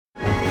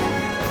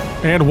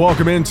And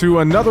welcome into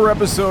another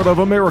episode of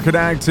American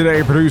Ag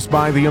Today, produced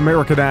by the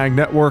American Ag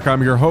Network.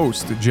 I'm your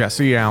host,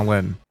 Jesse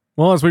Allen.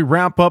 Well, as we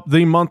wrap up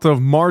the month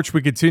of March,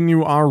 we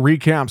continue our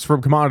recaps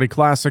from Commodity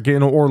Classic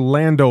in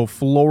Orlando,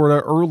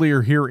 Florida,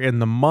 earlier here in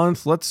the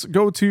month. Let's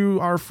go to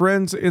our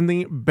friends in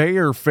the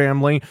Bayer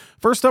family.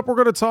 First up, we're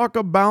going to talk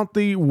about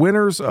the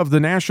winners of the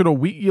National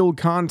Wheat Yield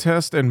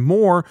Contest and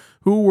more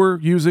who were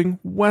using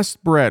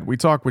Westbred. We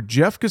talk with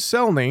Jeff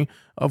Caselny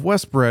of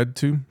Westbred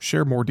to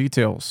share more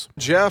details.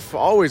 Jeff,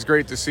 always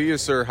great to see you,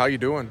 sir. How you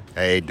doing?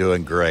 Hey,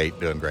 doing great.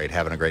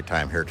 Having a great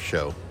time here at the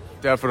show.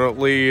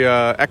 Definitely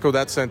echo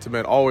that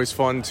sentiment. Always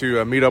fun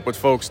to meet up with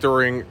folks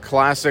during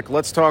Classic.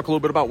 Let's talk a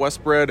little bit about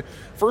Westbred.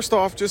 First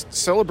off, just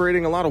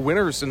celebrating a lot of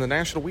winners in the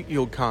National Wheat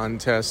Yield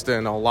Contest,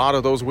 and a lot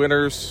of those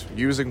winners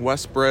using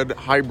Westbred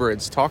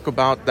hybrids. Talk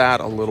about that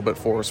a little bit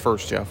for us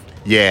first, Jeff.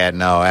 Yeah,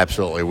 no,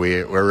 absolutely.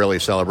 We're really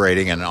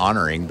celebrating and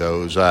honoring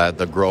those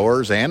the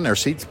growers and their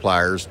seed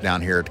suppliers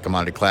down here at the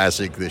Commodity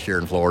Classic this year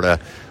in Florida.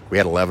 We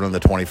had 11 of the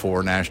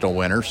 24 national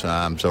winners,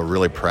 so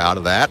really proud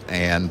of that,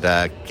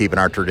 and keeping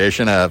our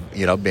tradition of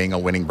being a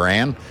winning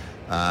brand,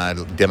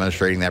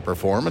 demonstrating that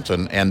performance.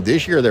 And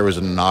this year there was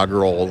an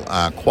inaugural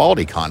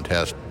quality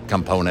contest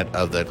component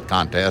of the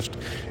contest,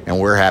 and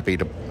we're happy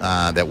to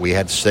that we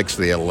had 6 of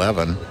the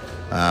 11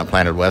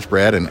 planted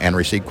Westbred and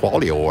received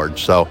quality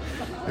awards. So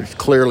it's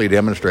clearly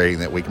demonstrating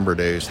that we can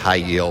produce high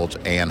yields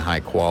and high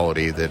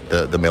quality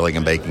that the milling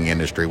and baking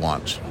industry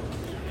wants.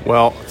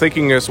 Well,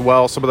 thinking as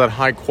well, some of that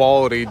high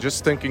quality,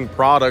 just thinking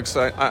products,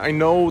 I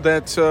know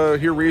that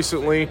here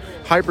recently,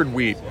 hybrid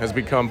wheat has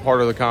become part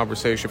of the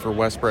conversation for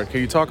Westbred.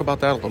 Can you talk about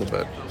that a little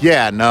bit?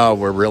 Yeah, no,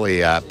 we're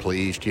really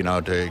pleased,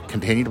 to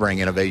continue to bring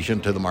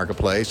innovation to the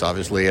marketplace,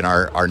 obviously in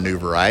our new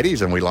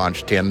varieties, and we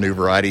launched 10 new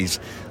varieties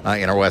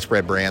in our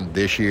Westbred brand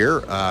this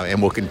year,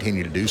 and we'll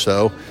continue to do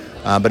so.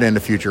 But in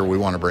the future, we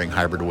want to bring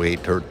hybrid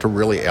wheat to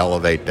really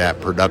elevate that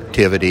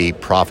productivity,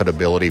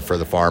 profitability for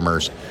the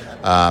farmers.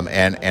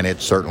 And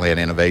it's certainly an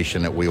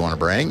innovation that we want to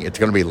bring. It's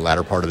going to be the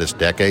latter part of this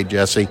decade,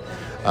 Jesse,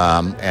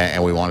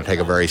 and we want to take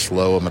a very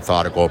slow and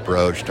methodical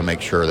approach to make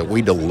sure that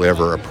we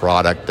deliver a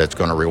product that's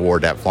going to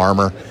reward that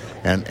farmer,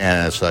 and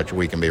as such,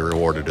 we can be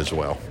rewarded as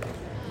well.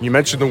 You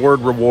mentioned the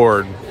word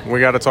reward. We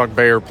got to talk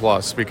Bayer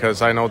Plus,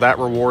 because I know that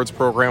rewards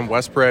program,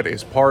 Westbred,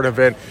 is part of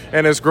it.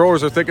 And as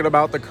growers are thinking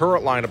about the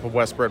current lineup of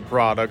Westbred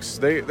products,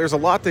 there's a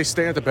lot they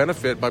stand to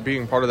benefit by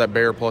being part of that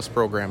Bayer Plus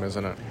program,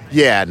 isn't it?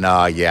 Yeah,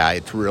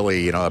 it's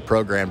really, a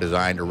program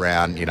designed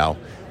around,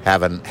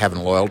 having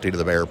loyalty to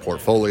the Bayer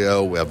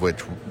portfolio, of which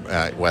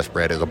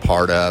Westbred is a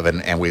part of,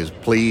 and we was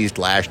pleased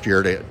last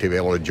year to be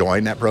able to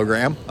join that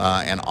program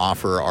and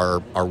offer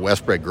our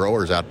Westbred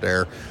growers out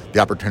there the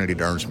opportunity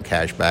to earn some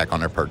cash back on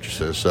their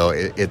purchases. So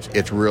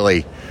it's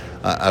really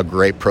a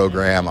great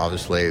program,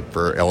 obviously,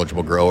 for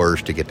eligible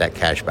growers to get that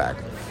cash back.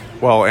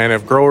 Well, and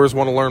if growers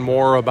want to learn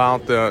more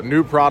about the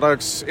new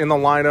products in the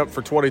lineup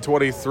for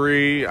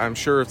 2023, I'm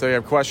sure if they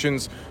have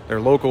questions, their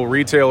local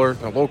retailer,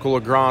 their local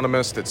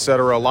agronomist,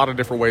 etc., a lot of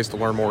different ways to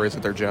learn more,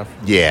 isn't there, Jeff?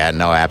 Yeah,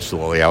 no,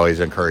 absolutely. I always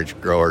encourage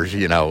growers,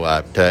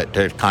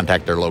 to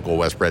contact their local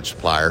Westbred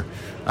supplier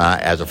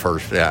as a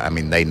first.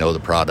 They know the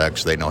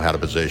products, they know how to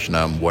position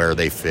them, where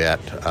they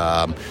fit.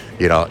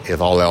 If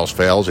all else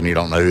fails and you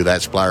don't know who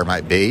that supplier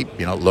might be,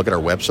 look at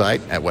our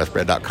website at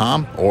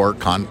westbred.com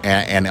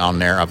and on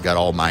there I've got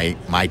all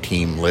my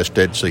team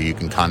listed, so you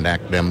can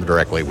contact them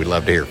directly. We'd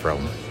love to hear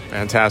from them.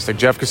 Fantastic.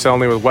 Jeff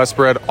Caselny with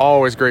Westbred.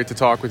 Always great to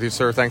talk with you,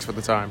 sir. Thanks for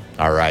the time.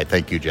 All right.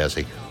 Thank you,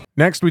 Jesse.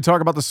 Next, we talk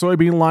about the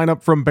soybean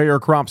lineup from Bayer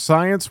Crop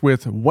Science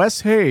with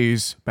Wes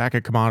Hayes back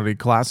at Commodity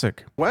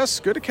Classic. Wes,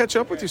 good to catch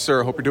up with you,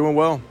 sir. Hope you're doing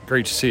well.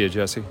 Great to see you,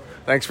 Jesse.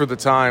 Thanks for the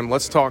time.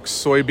 Let's talk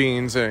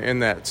soybeans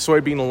and that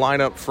soybean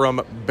lineup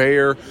from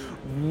Bayer.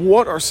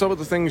 What are some of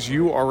the things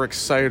you are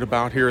excited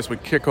about here as we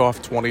kick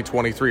off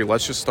 2023?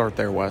 Let's just start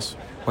there, Wes.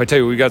 Well, I tell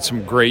you, we got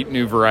some great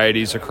new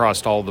varieties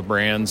across all the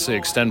brands. The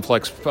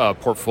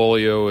XtendFlex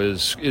portfolio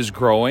is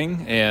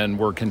growing, and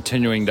we're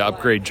continuing to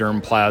upgrade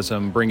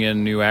germplasm, bring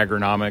in new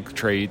agronomic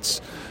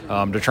traits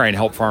to try and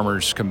help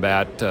farmers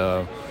combat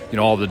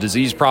all the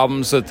disease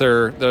problems that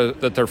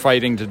they're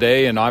fighting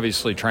today, and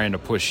obviously trying to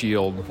push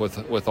yield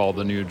with all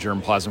the new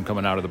germplasm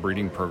coming out of the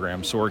breeding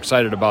program. So we're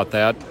excited about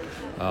that.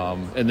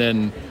 And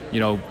then,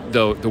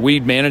 the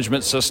weed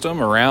management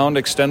system around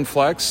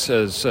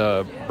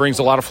XtendFlex brings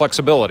a lot of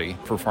flexibility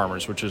for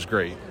farmers, which is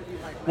great.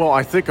 Well,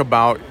 I think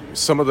about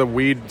some of the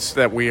weeds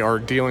that we are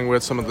dealing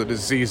with, some of the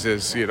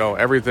diseases,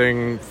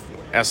 everything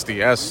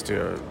SDS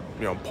to,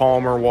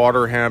 Palmer,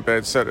 water hemp,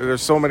 etc.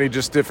 There's so many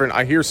just different,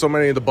 I hear so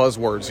many of the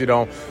buzzwords,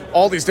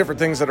 all these different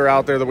things that are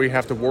out there that we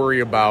have to worry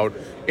about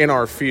in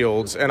our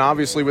fields. And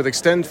obviously with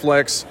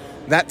XtendFlex,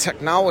 that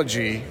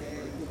technology,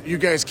 you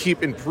guys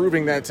keep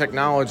improving that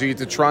technology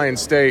to try and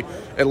stay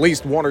at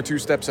least 1 or 2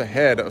 steps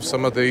ahead of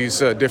some of these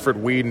different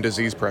weed and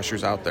disease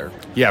pressures out there.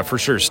 Yeah, for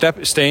sure.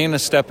 Staying a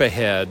step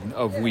ahead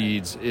of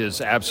weeds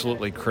is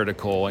absolutely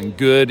critical, and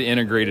good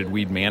integrated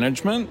weed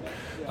management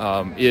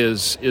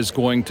is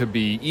going to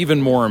be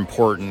even more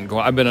important.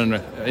 I've been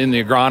in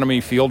the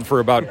agronomy field for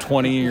about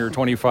 20 or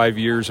 25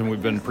 years, and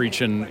we've been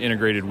preaching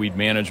integrated weed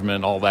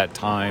management all that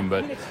time.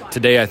 But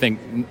today, I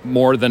think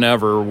more than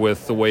ever,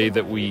 with the way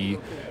that we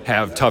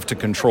have tough to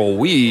control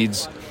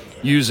weeds,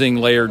 using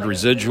layered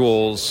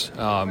residuals,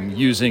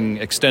 using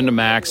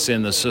XtendiMax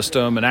in the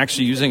system, and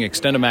actually using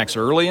XtendiMax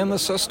early in the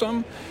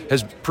system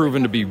has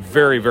proven to be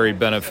very, very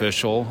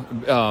beneficial.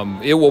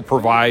 It will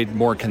provide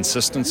more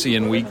consistency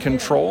in weed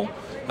control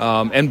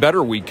and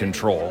better weed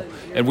control.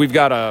 And we've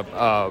got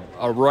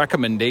a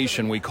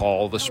recommendation we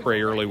call the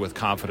Spray Early with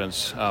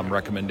Confidence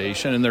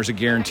recommendation, and there's a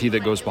guarantee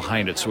that goes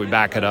behind it, so we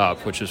back it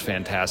up, which is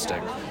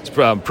fantastic. It's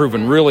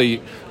proven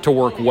really to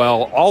work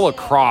well all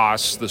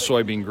across the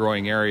soybean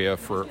growing area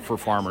for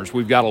farmers.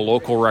 We've got a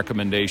local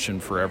recommendation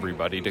for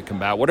everybody to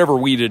combat whatever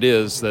weed it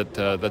is that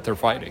they're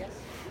fighting.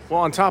 Well,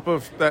 on top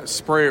of that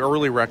spray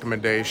early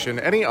recommendation,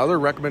 any other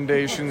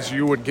recommendations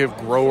you would give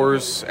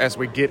growers as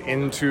we get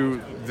into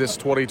this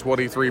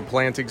 2023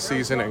 planting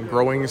season and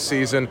growing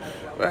season?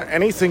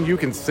 Anything you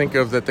can think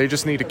of that they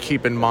just need to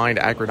keep in mind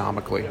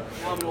agronomically?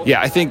 Yeah,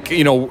 I think,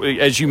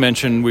 as you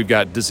mentioned, we've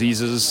got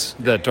diseases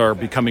that are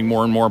becoming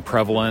more and more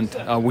prevalent.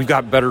 We've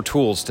got better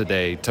tools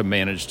today to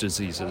manage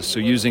diseases. So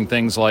using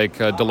things like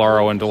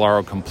Delaro and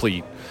Delaro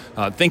Complete.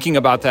 Thinking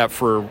about that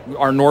for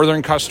our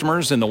northern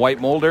customers in the white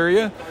mold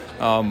area,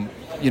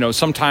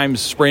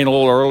 sometimes spraying a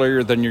little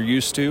earlier than you're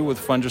used to with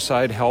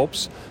fungicide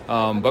helps.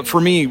 But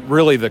for me,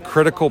 really the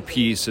critical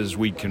piece is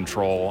weed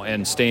control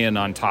and staying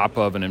on top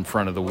of and in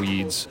front of the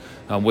weeds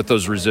with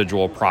those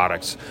residual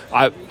products.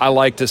 I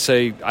like to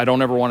say I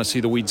don't ever want to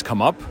see the weeds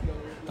come up.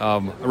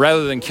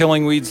 Rather than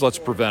killing weeds, let's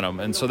prevent them.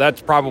 And so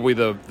that's probably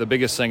the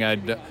biggest thing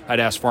I'd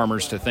ask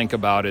farmers to think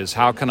about is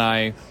how can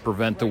I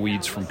prevent the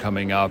weeds from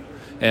coming up?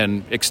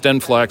 And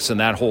XtendFlex and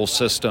that whole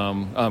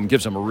system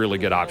gives them a really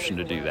good option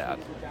to do that.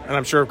 And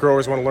I'm sure if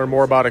growers want to learn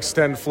more about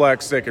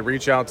XtendFlex, they can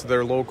reach out to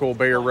their local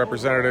Bayer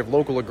representative,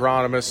 local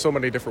agronomist. So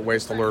many different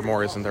ways to learn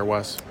more, isn't there,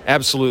 Wes?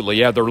 Absolutely,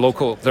 yeah. Their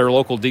local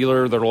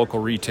dealer, their local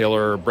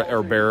retailer,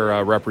 or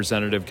Bayer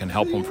representative can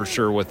help them for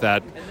sure with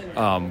that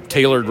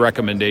tailored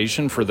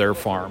recommendation for their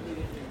farm.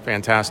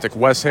 Fantastic.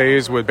 Wes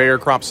Hayes with Bayer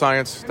Crop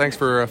Science. Thanks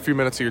for a few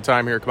minutes of your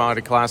time here at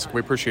Commodity Classic.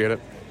 We appreciate it.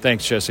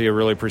 Thanks, Jesse. I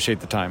really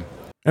appreciate the time.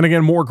 And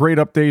again, more great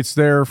updates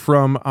there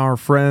from our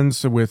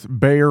friends with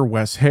Bayer,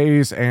 Wes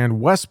Hayes,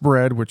 and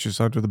Westbred, which is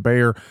under the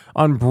Bayer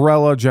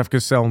umbrella. Jeff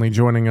Caselny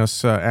joining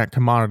us at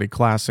Commodity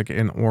Classic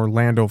in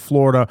Orlando,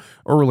 Florida,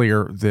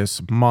 earlier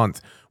this month.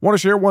 Want to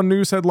share one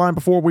news headline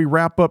before we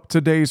wrap up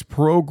today's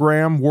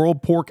program.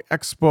 World Pork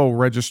Expo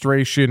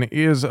registration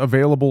is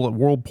available at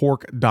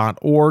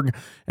worldpork.org,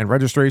 and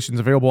registration is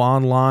available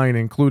online,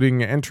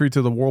 including entry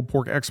to the World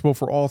Pork Expo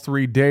for all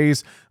 3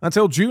 days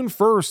until June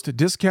 1st.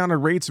 Discounted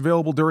rates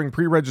available during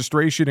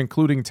pre-registration,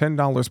 including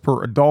 $10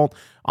 per adult.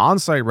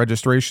 On-site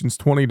registrations,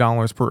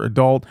 $20 per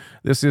adult.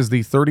 This is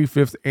the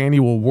 35th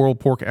annual World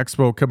Pork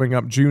Expo coming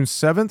up June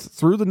 7th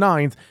through the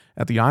 9th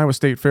at the Iowa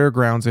State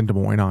Fairgrounds in Des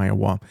Moines,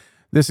 Iowa.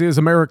 This is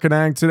American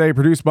Ag Today,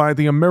 produced by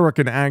the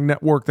American Ag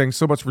Network. Thanks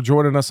so much for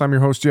joining us. I'm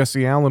your host,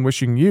 Jesse Allen,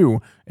 wishing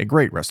you a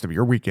great rest of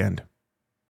your weekend.